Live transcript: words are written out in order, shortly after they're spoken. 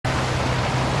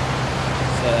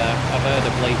I've heard a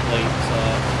bleep bleep, so...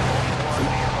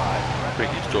 I think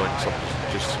he's joined something,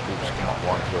 just come up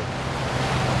one as well.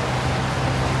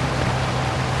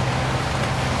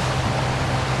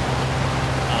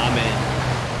 Amen.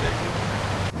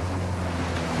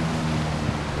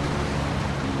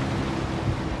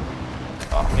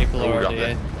 People are already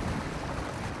here.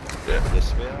 Yeah. Yes,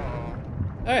 we are.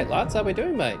 Alright lads, how we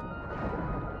doing, mate?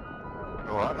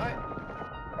 Alright, mate.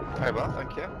 Very well,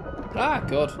 thank you. Ah,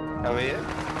 good. How are you?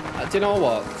 Do you know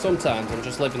what? Sometimes I'm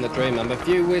just living the dream. I'm a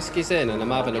few whiskeys in and I'm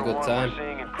having a good time.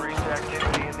 Seeing increased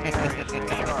activity in the area. Stay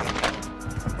sharp.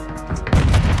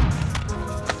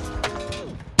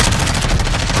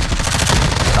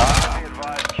 Be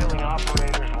advised, killing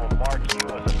operators will mark you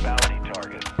as a bounty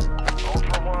target.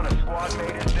 Ultra One, a squad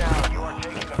mate is down. You are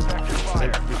taking effective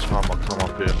fire. Every time I come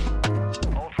up here.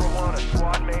 Ultra One, a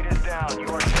squad mate is down. You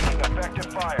are taking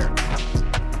effective fire.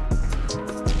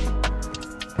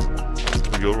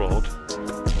 You're old.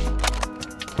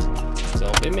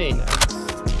 Don't be mean.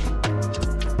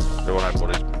 They won't have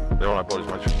bodies. They won't have bodies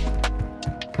much.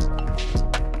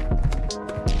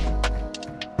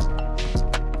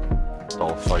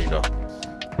 Darth Vader.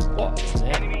 What is it?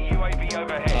 Enemy UAV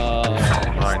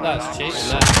overhead. That's cheating,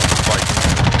 that.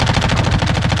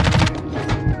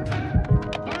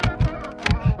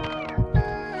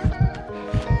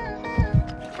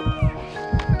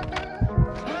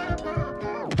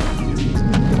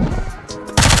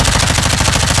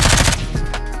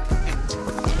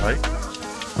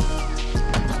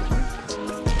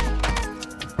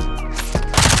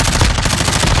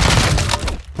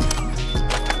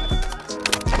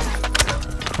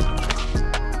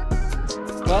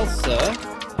 Well, sir,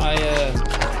 I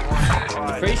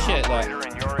appreciate that.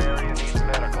 In your area needs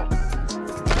medical.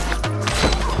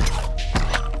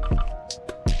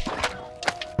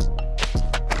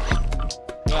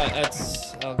 Right,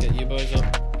 I'll get you boys up.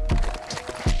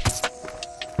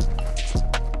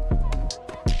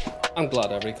 I'm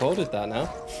glad I recorded that now.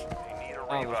 You need a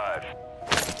revive.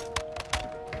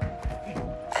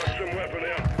 Custom weapon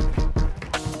out.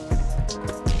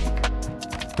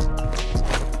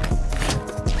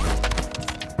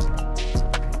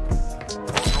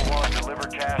 Ultra One, deliver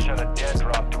cash at a dead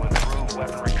drop to improve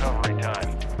weapon recovery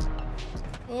time.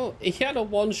 Oh, he had a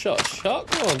one-shot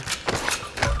shotgun.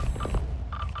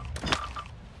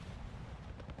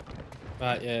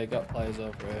 Right, yeah, got players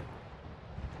over here.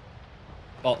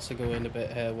 Bots are going a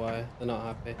bit haywire. They're not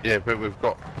happy. Yeah, but we've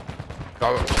got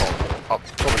go up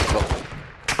probably top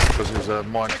because there's a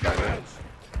mine going there.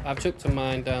 I've chucked a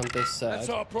mine down this side. That's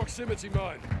our proximity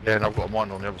mine. Yeah, and I've got a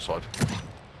mine on the other side.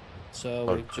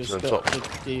 So we've just so got top.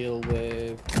 to deal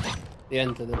with the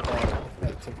end of the bar,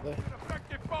 effectively.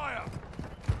 Effective fire.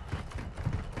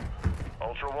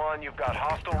 Ultra One, you've got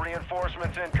hostile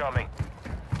reinforcements incoming.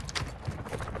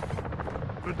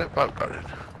 Where'd that boat go then?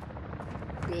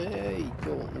 Yeah,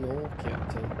 don't know,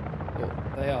 Captain. But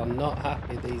they are not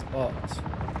happy, these bots.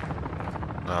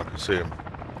 No, I can see him.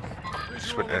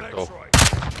 Just went there. Oh.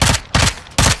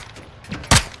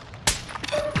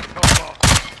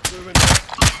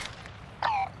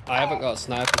 I haven't got a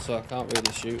sniper, so I can't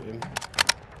really shoot him.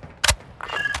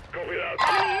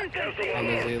 And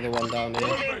there's the other one down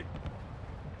here.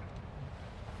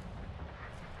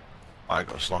 I ain't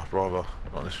got a sniper either.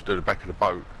 Not unless we do the back of the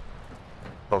boat.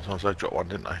 Sometimes they drop one,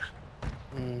 didn't they?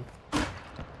 Mm.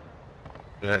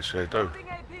 Yeah, actually they do.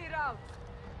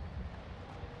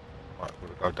 Right,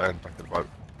 we'll go down back of the boat.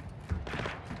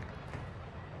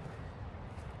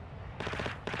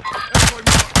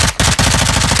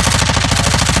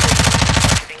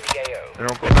 They're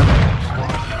all got that.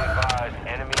 Advised,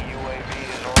 enemy UAV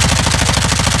is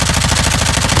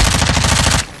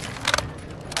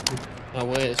on. I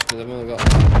wait, because I've only got a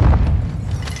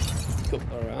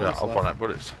couple of rounds Yeah, I'll left. run out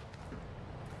bullets.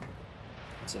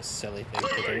 It's a silly thing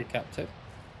to do, Captain.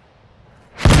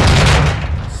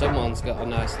 Someone's got a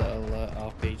nice little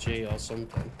RPG or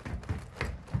something.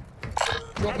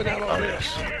 Dropping out Oh on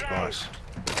yes, nice.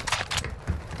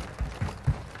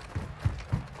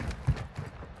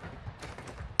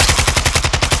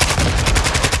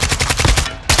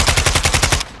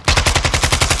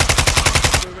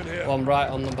 moving here. One right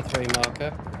on number 3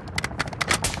 marker.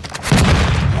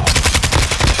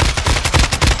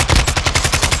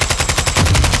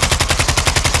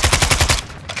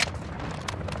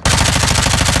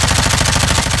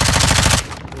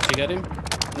 Did you get him?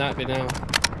 Might be now.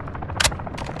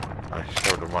 I just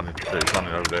heard him running. He's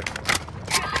running over there.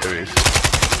 There he is.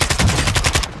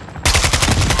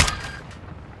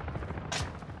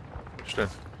 Just in.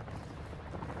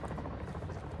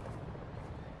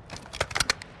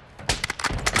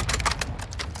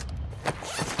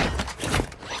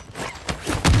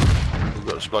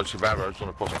 explosive arrows on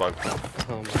the crossbow.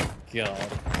 Oh my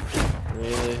god.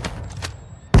 Really?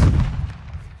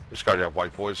 Let's go the other way,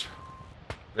 boys.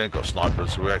 We ain't got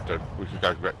snipers, so we could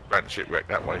go round the shipwreck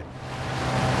that way.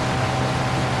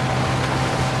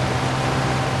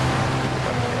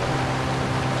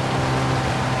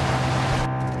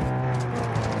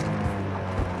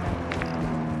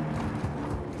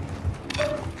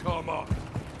 Come on.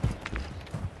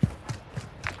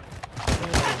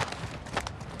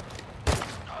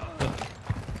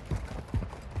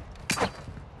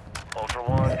 Ultra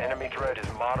One, enemy threat is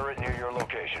moderate near your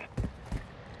location.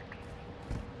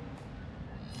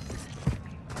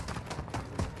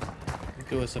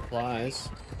 Do supplies.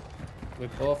 We're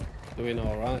both doing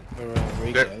alright for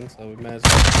regain, so we may as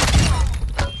well.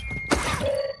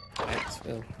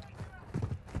 Exfil.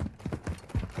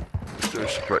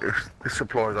 This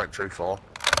supply ain't too far.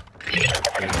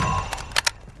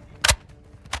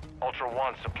 Ultra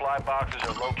One, supply boxes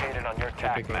are located on your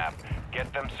TAC Okay. map.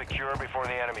 Get them secure before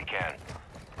the enemy can.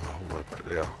 All the way back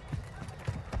there.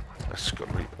 That's got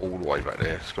to be all the way back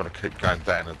there. It's going to keep going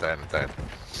down and down and down.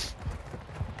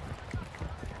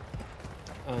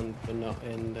 And we're not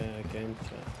in game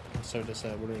chat. Sorry to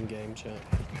say, we're in game chat.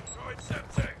 Right,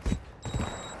 Semtex.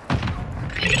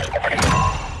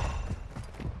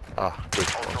 Ah, good.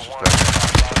 Ultra One,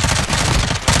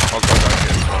 I'll go back and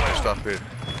get some of this stuff in.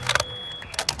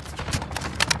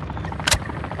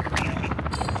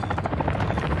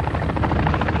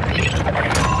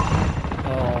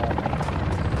 Oh,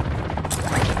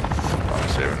 Oh,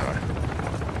 it's here anyway.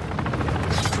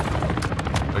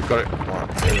 They got it. Right,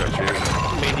 here it is.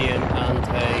 medium and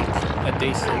a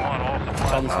decent One, all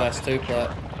supply comms vest 2-plate.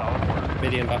 solid work.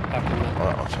 Medium backpack and that.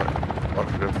 Right, I'll take it. What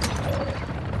can I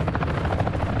do?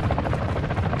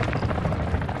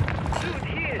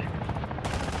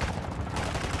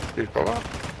 Here's brother.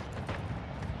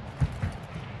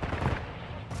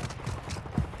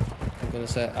 I'm gonna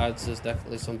say ads, there's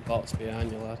definitely some bots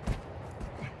behind you, lad.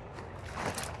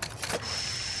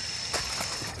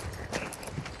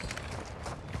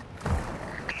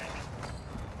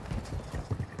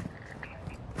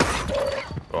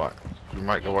 Right, we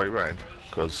make our way round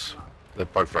because they're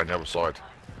both round the other side.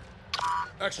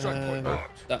 Extract point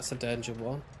marked. That's a danger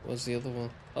one. What's the other one?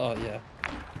 Oh yeah.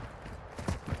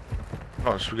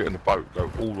 Right, so we get in the boat, go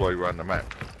all the way around the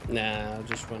map. Nah, I'll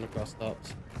just run across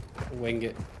tops. Wing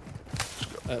it.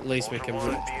 At least we can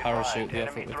Ultra One, be parachute advised, the enemy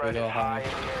effort if we threat go is high. in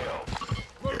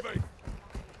the AO. Moving.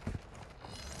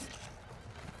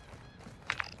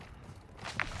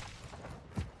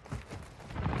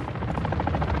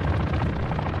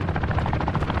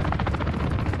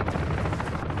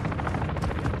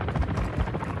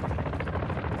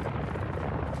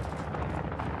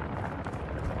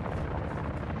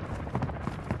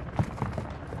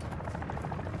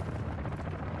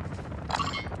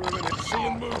 Moving in. See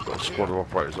and move. I've got a squad of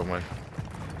operators on me.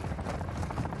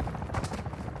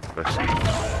 Best.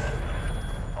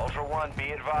 Ultra One,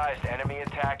 be advised, enemy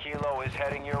attack helo is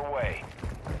heading your way.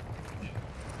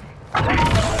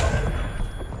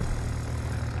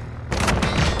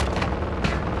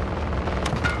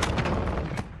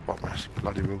 What mess?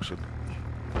 Bloody Wilson.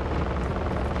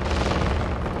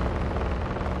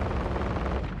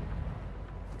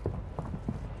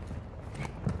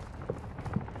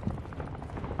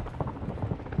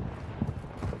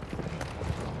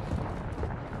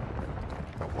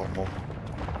 Got one more.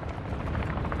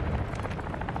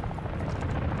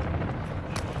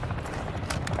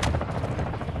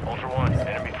 Ultra One,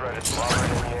 enemy threat is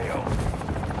moderate in the AO.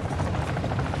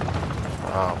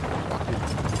 Ah, lucky.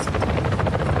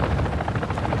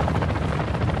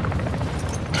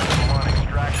 Ultra One,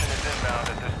 extraction is inbound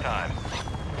at this time.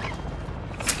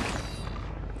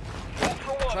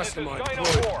 Ultra One, Trust this is my Dino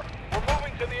crew. 4. We're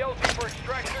moving to the LZ for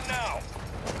extraction now.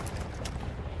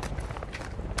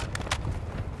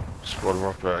 Squad of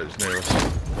operators near us.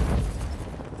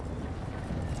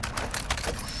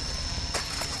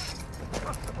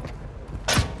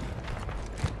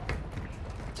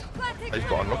 He's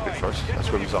got unlocked it first.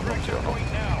 That's whether he's unlocked it or not.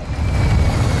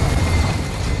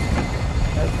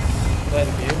 Thank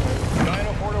you.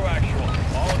 Dino 4 to actual.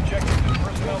 All objectives and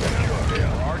personnel secure.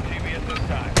 For RTV at this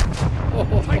time.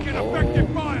 Oh, Taking effective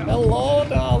fire. hello,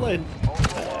 darling.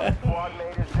 Ultra One, squad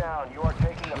mate is down. You are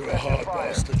taking You're a effective hard fire.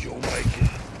 bastard, you'll make it.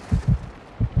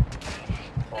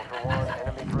 Ultra One,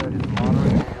 enemy threat is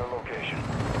moderate near your location.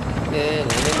 Yeah,